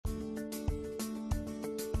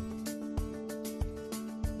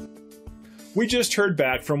We just heard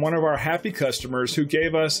back from one of our happy customers who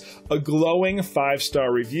gave us a glowing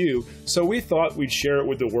 5-star review, so we thought we'd share it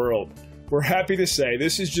with the world. We're happy to say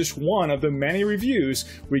this is just one of the many reviews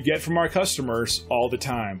we get from our customers all the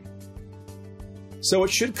time. So it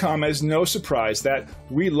should come as no surprise that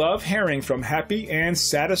we love hearing from happy and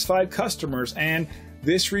satisfied customers, and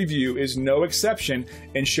this review is no exception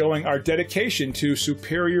in showing our dedication to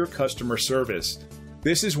superior customer service.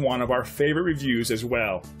 This is one of our favorite reviews as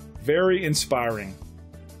well. Very inspiring.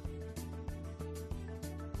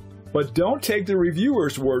 But don't take the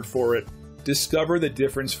reviewer's word for it. Discover the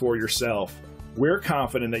difference for yourself. We're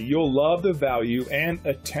confident that you'll love the value and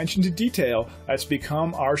attention to detail that's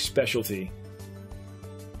become our specialty.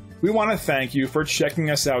 We want to thank you for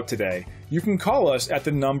checking us out today. You can call us at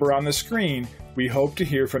the number on the screen. We hope to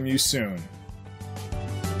hear from you soon.